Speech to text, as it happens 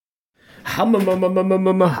Welcome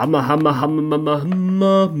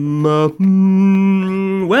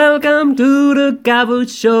to the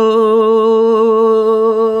KHABOOSE Show.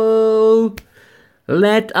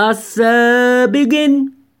 Let us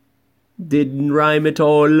begin. Didn't rhyme at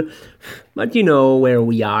all, but you know where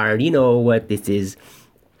we are. You know what this is.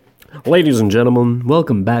 Ladies and gentlemen,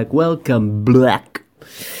 welcome back. Welcome back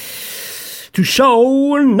to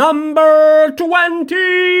show number 20.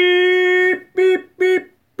 Beep, beep, beep,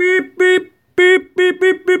 beep, beep, beep, beep,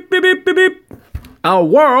 beep, beep, beep, beep. A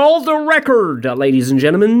world record, ladies and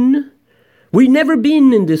gentlemen. We never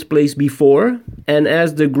been in this place before, and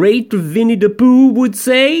as the great Winnie the Pooh would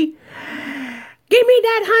say, "Give me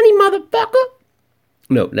that honey, motherfucker."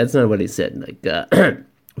 No, that's not what he said. Like,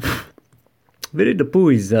 Winnie the Pooh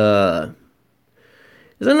is a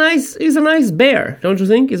nice bear, don't you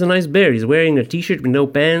think? He's a nice bear. He's wearing a t-shirt with no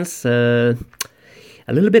pants.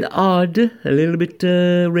 A little bit odd, a little bit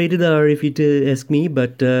rated R if you ask me,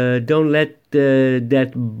 but don't let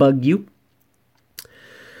that bug you.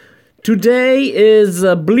 Today is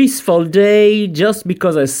a blissful day just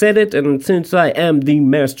because I said it, and since I am the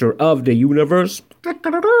master of the universe,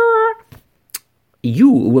 you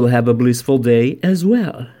will have a blissful day as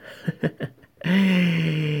well.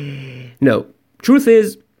 No, truth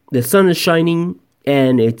is, the sun is shining,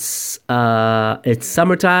 and it's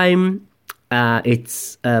summertime.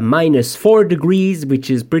 It's -4 degrees, which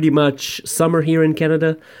is pretty much summer here in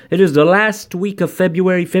Canada. It is the last week of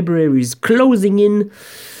February. February is closing in,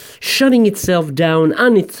 shutting itself down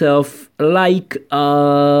on itself like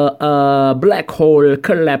a black hole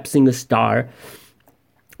collapsing a star.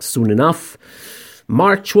 Soon enough,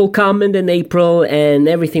 March will come, and then April, and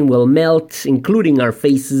everything will melt, including our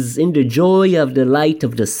faces, in the joy of the light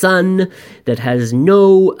of the sun that has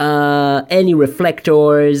no any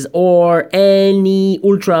reflectors or any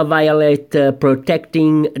ultraviolet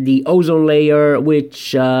protecting the ozone layer,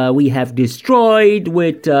 which we have destroyed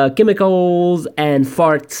with chemicals and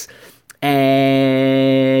farts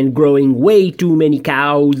and growing way too many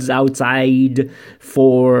cows outside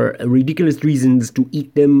for ridiculous reasons to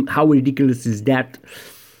eat them. How ridiculous is that?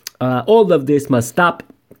 All of this must stop.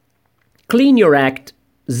 Clean your act,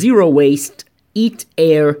 zero waste, eat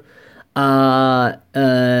air,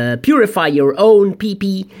 purify your own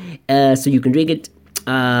pee-pee so you can drink it.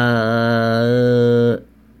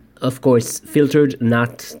 Of course, filtered,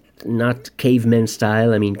 not caveman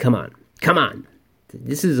style. I mean, come on.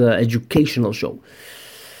 This is an educational show.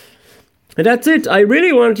 And that's it. I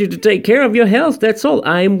really want you to take care of your health. That's all.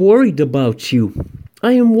 I am worried about you.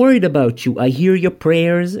 I hear your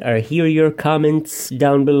prayers. I hear your comments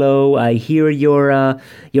down below. I hear your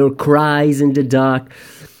cries in the dark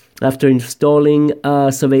after installing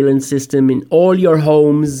a surveillance system in all your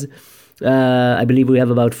homes. I believe we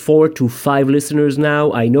have about 4 to 5 listeners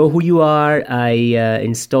now. I know who you are. I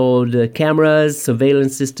installed cameras,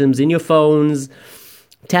 surveillance systems in your phones,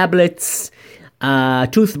 tablets,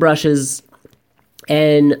 toothbrushes,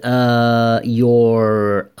 and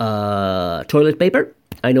your toilet paper.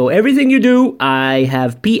 I know everything you do. I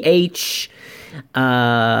have pH,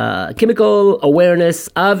 chemical awareness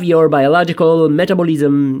of your biological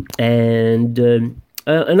metabolism, and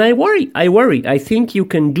I worry. I think you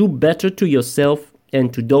can do better to yourself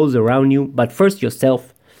and to those around you, but first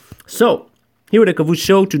yourself. So, here at the KHABOOSE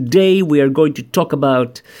Show, today we are going to talk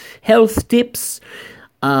about health tips,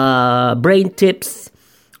 brain tips,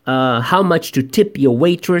 how much to tip your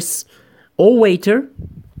waitress or waiter.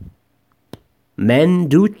 Men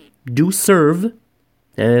do serve,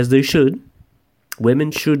 as they should.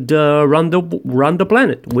 Women should run the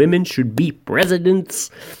planet. Women should be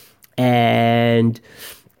presidents and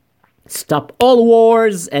stop all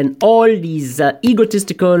wars and all these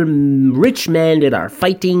egotistical rich men that are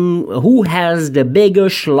fighting who has the bigger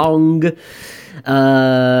schlong,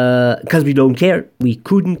 because we don't care. We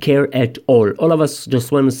couldn't care at all. All of us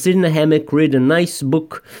just want to sit in a hammock, read a nice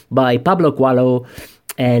book by Pablo Coelho,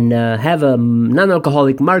 and have a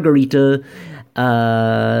non-alcoholic margarita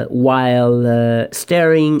while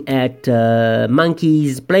staring at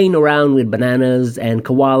monkeys playing around with bananas and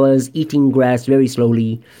koalas eating grass very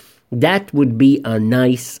slowly. That would be a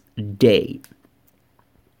nice day.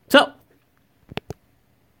 So,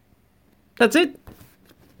 that's it.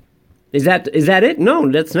 Is that it? No,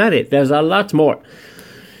 that's not it. There's a lot more.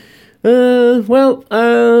 I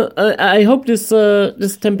hope this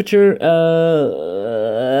temperature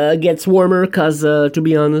gets warmer, because to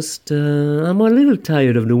be honest, I'm a little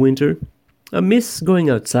tired of the winter. I miss going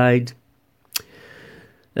outside.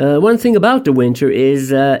 One thing about the winter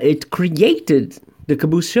is it created the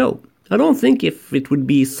KHABOOSE Show. I don't think if it would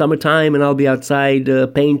be summertime and I'll be outside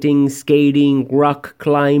painting, skating, rock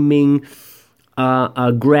climbing,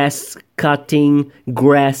 grass cutting,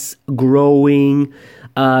 grass growing,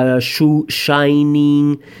 shoe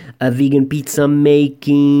shining, vegan pizza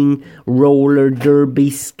making, roller derby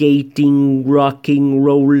skating, rocking,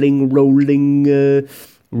 rolling,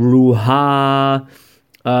 ruha,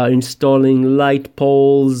 installing light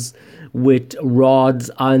poles with rods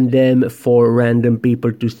on them for random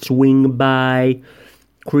people to swing by.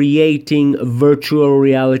 Creating a virtual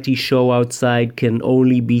reality show outside can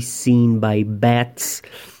only be seen by bats.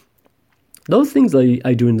 Those things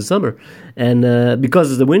I do in the summer. And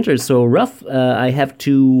because the winter is so rough, I have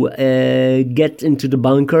to get into the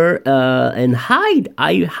bunker and hide.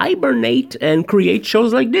 I hibernate and create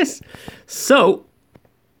shows like this. So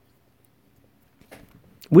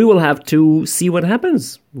we will have to see what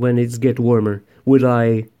happens when it gets warmer. Will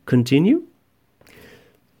I continue?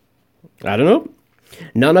 I don't know.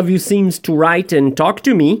 None of you seems to write and talk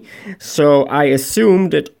to me, so I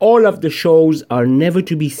assume that all of the shows are never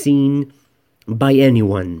to be seen by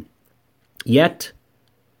anyone. Yet,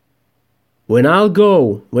 when I'll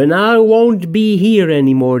go, when I won't be here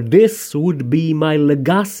anymore, this would be my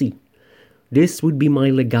legacy. This would be my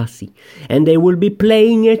legacy. And they will be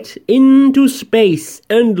playing it into space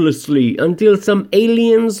endlessly until some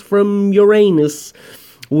aliens from Uranus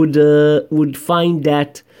would find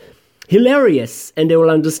that hilarious, and they will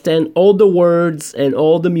understand all the words and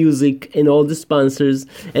all the music and all the sponsors,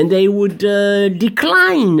 and they would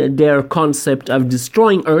decline their concept of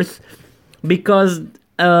destroying Earth because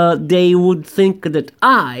they would think that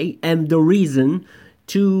I am the reason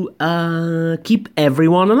to keep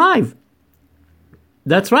everyone alive.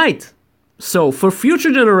 That's right. So for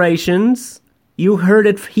future generations, you heard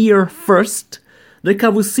it here first. The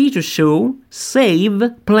KHABOOSE Show, save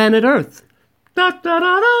planet Earth. Da, da,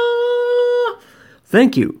 da, da.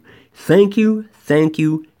 Thank you. Thank you. Thank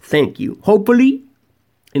you. Thank you. Hopefully,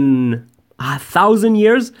 in 1,000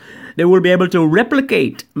 years, they will be able to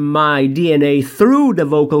replicate my DNA through the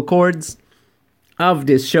vocal cords of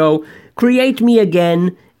this show, create me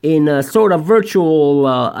again in a sort of virtual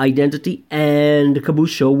identity, and the KHABOOSE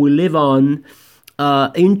Show will live on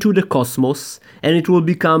into the cosmos, and it will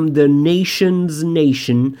become the nation's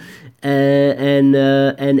nation. And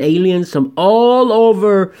aliens from all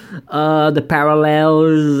over the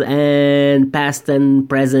parallels and past and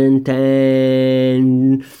present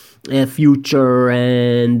and future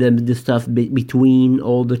and the stuff between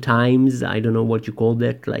all the times. I don't know what you call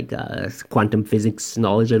that, like quantum physics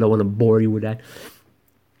knowledge. I don't want to bore you with that.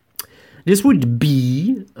 This would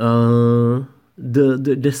be the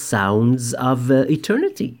sounds of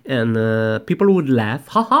eternity, and people would laugh,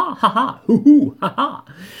 ha ha ha ha, hoo hoo ha ha.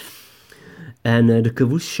 And the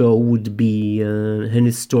KHABOOSE Show would be an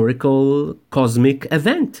historical cosmic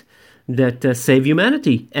event that save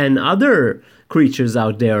humanity and other creatures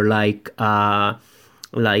out there, like the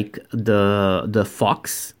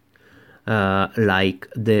fox, like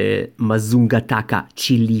the Mazungataka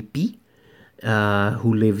chilipi,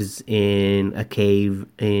 who lives in a cave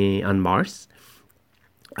on Mars.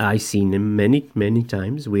 I've seen him many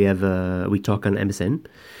times. We talk on MSN.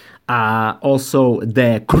 Also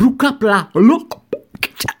the Krukapla,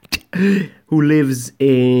 who lives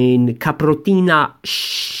in Caprotina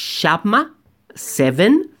Shapma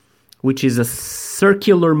 7, which is a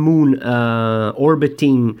circular moon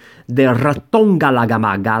orbiting the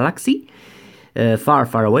Ratongalagama galaxy,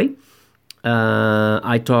 far away.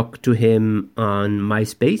 I talked to him on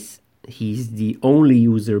MySpace. He's the only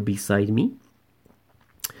user beside me.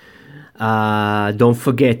 Don't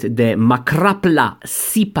forget the Makrapla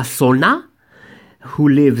Sipasona, who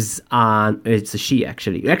lives on, it's a she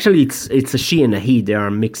actually. Actually, it's a she and a he. They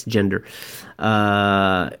are mixed gender.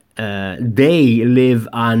 They live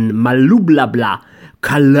on Malublabla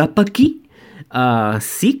Kalapaki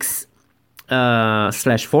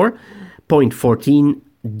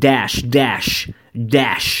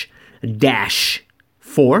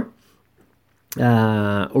 6/14-4.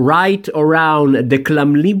 Right around the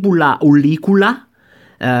Clamlibula Ulicula.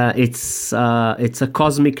 It's a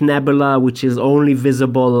cosmic nebula which is only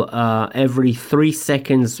visible every 3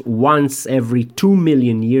 seconds, once every 2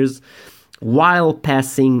 million years, while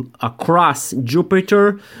passing across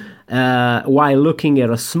Jupiter, while looking at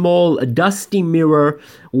a small dusty mirror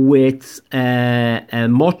with a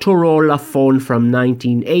Motorola phone from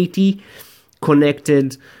 1980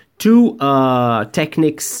 connected to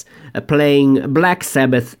Technics, playing Black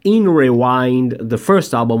Sabbath in rewind, the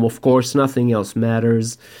first album, of course. Nothing else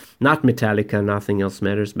matters. Not Metallica, nothing else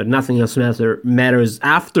matters, but nothing else matters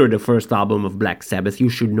after the first album of Black Sabbath. You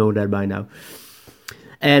should know that by now.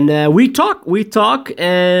 And we talk,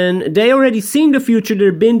 and they already seen the future.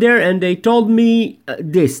 They've been there, and they told me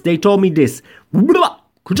this.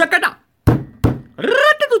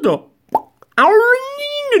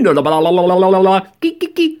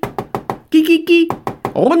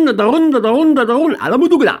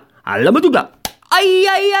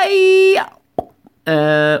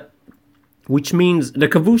 Which means the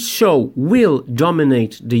Caboose Show will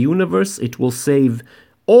dominate the universe. It will save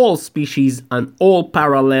all species and all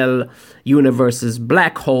parallel universes,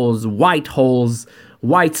 black holes, white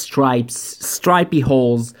stripes, stripy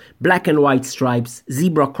holes, black and white stripes,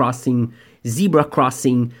 zebra crossing.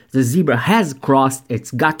 The zebra has crossed.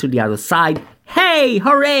 It's got to the other side. Hey,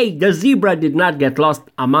 hooray! The zebra did not get lost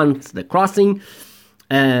amongst the crossing.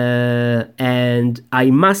 And I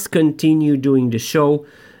must continue doing the show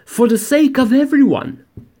for the sake of everyone.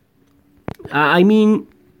 I mean,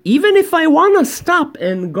 even if I want to stop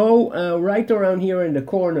and go right around here in the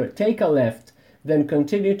corner, take a left, then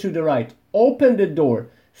continue to the right, open the door,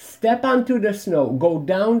 step onto the snow, go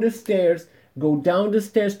down the stairs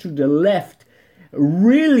to the left,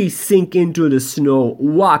 really sink into the snow,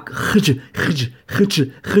 walk,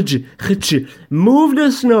 move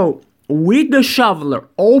the snow with the shoveler,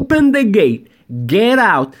 open the gate, get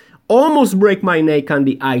out, almost break my neck on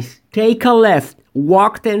the ice, take a left,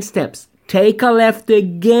 walk 10 steps, take a left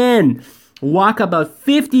again, walk about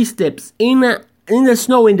 50 steps in the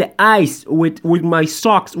snow, in the ice, with my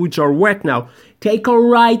socks, which are wet now, take a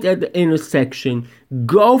right at the intersection,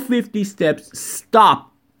 go 50 steps,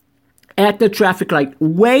 stop at the traffic light,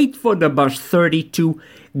 wait for the bus 32,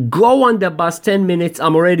 go on the bus 10 minutes,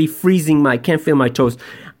 I'm already freezing, can't feel my toes,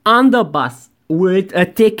 on the bus with a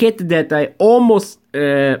ticket that I almost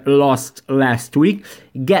lost last week,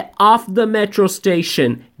 get off the metro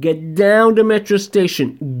station, get down the metro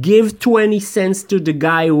station, give 20 cents to the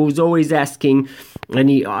guy who's always asking, and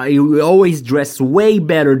he always dressed way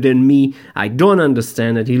better than me. I don't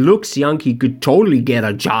understand it. He looks young. He could totally get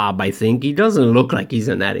a job, I think. He doesn't look like he's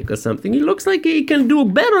an addict or something. He looks like he can do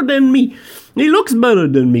better than me. He looks better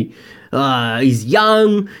than me. He's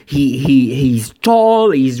young, he's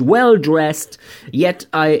tall, he's well dressed. Yet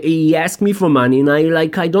he asked me for money, and I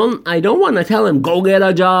don't want to tell him go get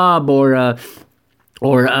a job or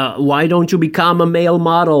why don't you become a male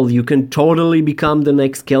model? You can totally become the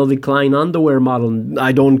next Calvin Klein underwear model.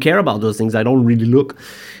 I don't care about those things. I don't really look.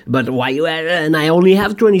 But why? And I only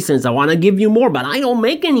have 20 cents. I want to give you more, but I don't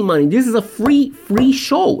make any money. This is a free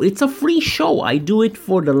show. It's a free show. I do it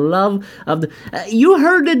for the love of the... you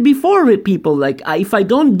heard it before with people. Like, if I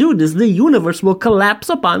don't do this, the universe will collapse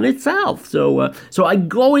upon itself. So I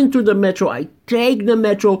go into the metro. I take the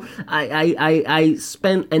metro. I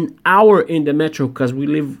spend an hour in the metro because we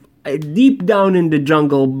live deep down in the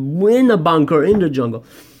jungle, in a bunker in the jungle.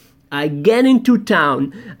 I get into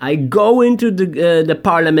town. I go into the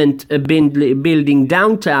Parliament building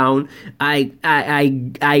downtown. I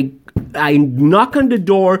knock on the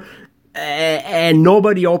door, and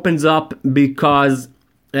nobody opens up because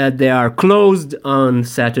they are closed on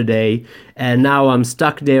Saturday. And now I'm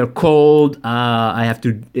stuck there, cold. I have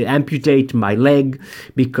to amputate my leg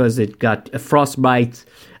because it got a frostbite.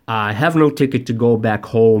 I have no ticket to go back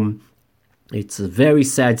home. It's a very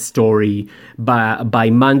sad story. By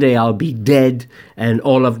Monday, I'll be dead. And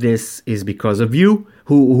all of this is because of you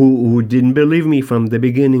who didn't believe me from the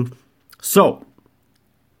beginning. So,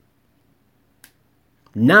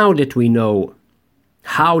 now that we know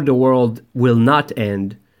how the world will not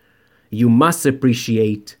end, you must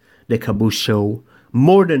appreciate the Caboose Show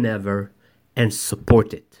more than ever and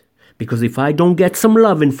support it. Because if I don't get some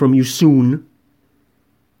loving from you soon,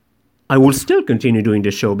 I will still continue doing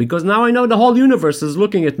the show because now I know the whole universe is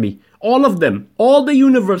looking at me. All of them. All the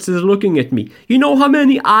universe is looking at me. You know how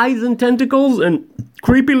many eyes and tentacles and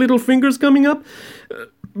creepy little fingers coming up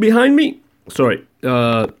behind me? Sorry.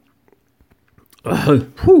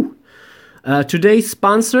 Today's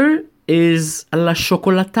sponsor is La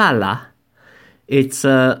Chocolatala. It's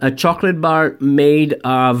a chocolate bar made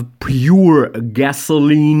of pure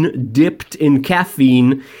gasoline dipped in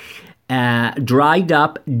caffeine. Dried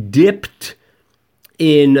up, dipped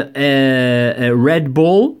in a Red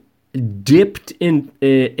Bull, dipped in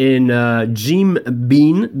Jim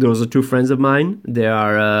Bean. Those are two friends of mine. They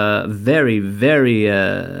are very, very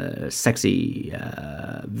sexy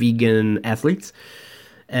vegan athletes.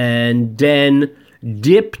 And then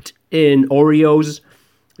dipped in Oreos,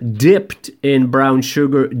 dipped in brown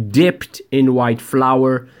sugar, dipped in white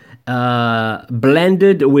flour,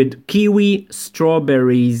 blended with kiwi,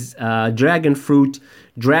 strawberries, dragon fruit,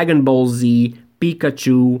 Dragon Ball Z,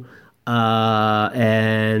 Pikachu,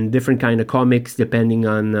 and different kind of comics depending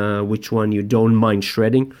on which one you don't mind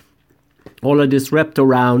shredding. All of this wrapped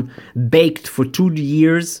around, baked for 2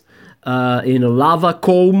 years in a lava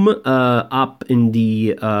comb up in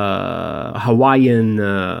the Hawaiian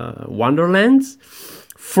wonderlands.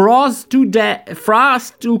 Frost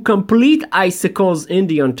to complete icicles in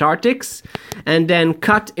the Antarctics, and then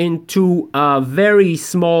cut into very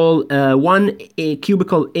small 1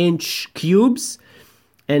 cubical inch cubes,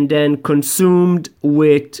 and then consumed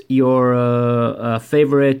with your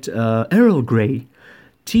favorite Earl Grey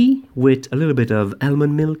tea with a little bit of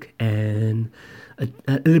almond milk and a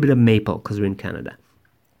little bit of maple, because we're in Canada.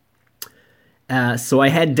 So I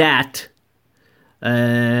had that.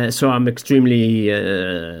 So I'm extremely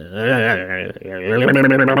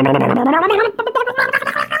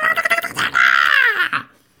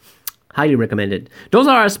highly recommended. Those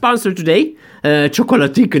are our sponsor today,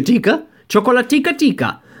 Chocolatica Tica. Chocolatica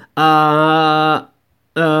Tica.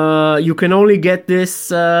 You can only get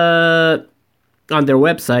this on their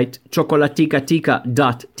website,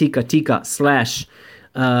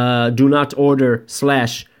 chocolaticatica.tica/, do not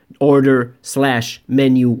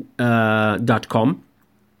order/menu.com.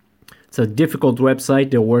 It's a difficult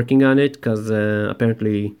website. They're working on it because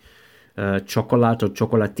apparently chocolate or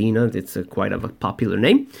chocolatina, it's quite of a popular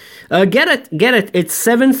name. Get it. It's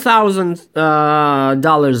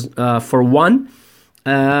 $7,000 for one.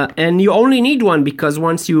 And you only need one because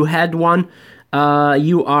once you had one,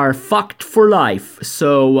 you are fucked for life.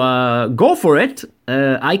 So go for it.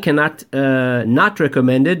 I cannot not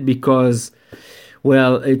recommend it because,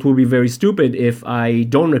 well, it will be very stupid if I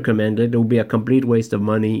don't recommend it. It will be a complete waste of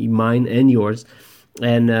money, mine and yours.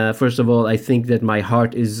 And first of all, I think that my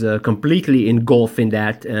heart is completely engulfed in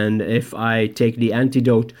that. And if I take the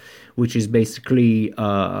antidote, which is basically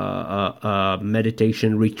a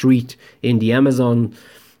meditation retreat in the Amazon,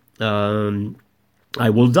 I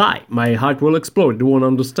will die. My heart will explode. You won't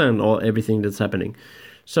understand everything that's happening.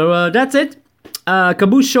 So that's it.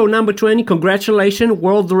 Caboose Show number 20. Congratulations,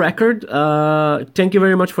 world record. Thank you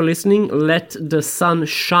very much for listening. Let the sun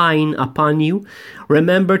shine upon you.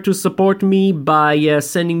 Remember to support me by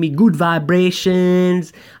sending me good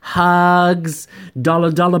vibrations, hugs,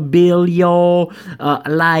 dollar bill, yo,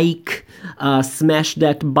 smash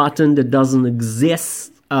that button that doesn't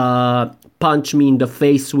exist. Punch me in the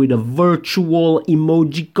face with a virtual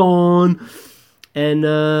emojicon. And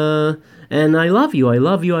I love you. And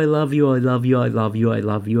I'll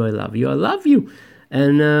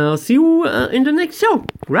see you in the next show.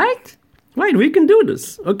 Right, we can do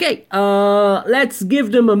this. Okay, let's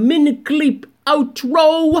give them a mini clip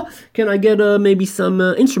outro. Can I get maybe some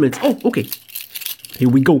instruments? Oh, okay. Here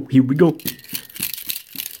we go.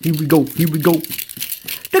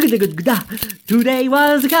 Today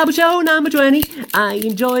was the Caboose Show number 20. I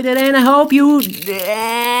enjoyed it and I hope you... It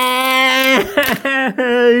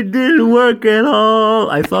didn't work at all.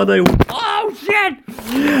 I thought I would... Oh, shit!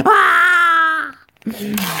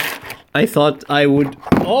 I thought I would...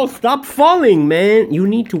 Oh, stop falling, man. You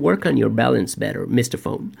need to work on your balance better, Mr.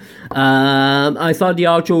 Phone. I thought the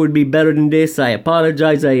outro would be better than this. I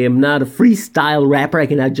apologize. I am not a freestyle rapper. I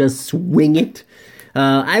cannot just swing it.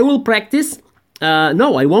 I will practice.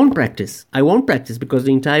 No, I won't practice. Because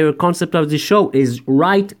the entire concept of the show is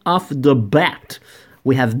right off the bat.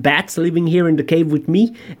 We have bats living here in the cave with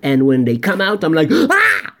me, and when they come out, I'm like,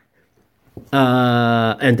 ah!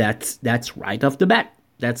 And that's right off the bat.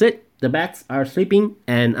 That's it. The bats are sleeping,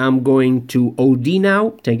 and I'm going to OD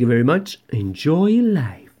now. Thank you very much. Enjoy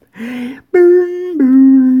life. Boom,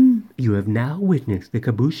 boom. You have now witnessed the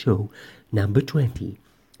Caboose Show number 20.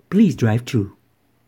 Please drive true.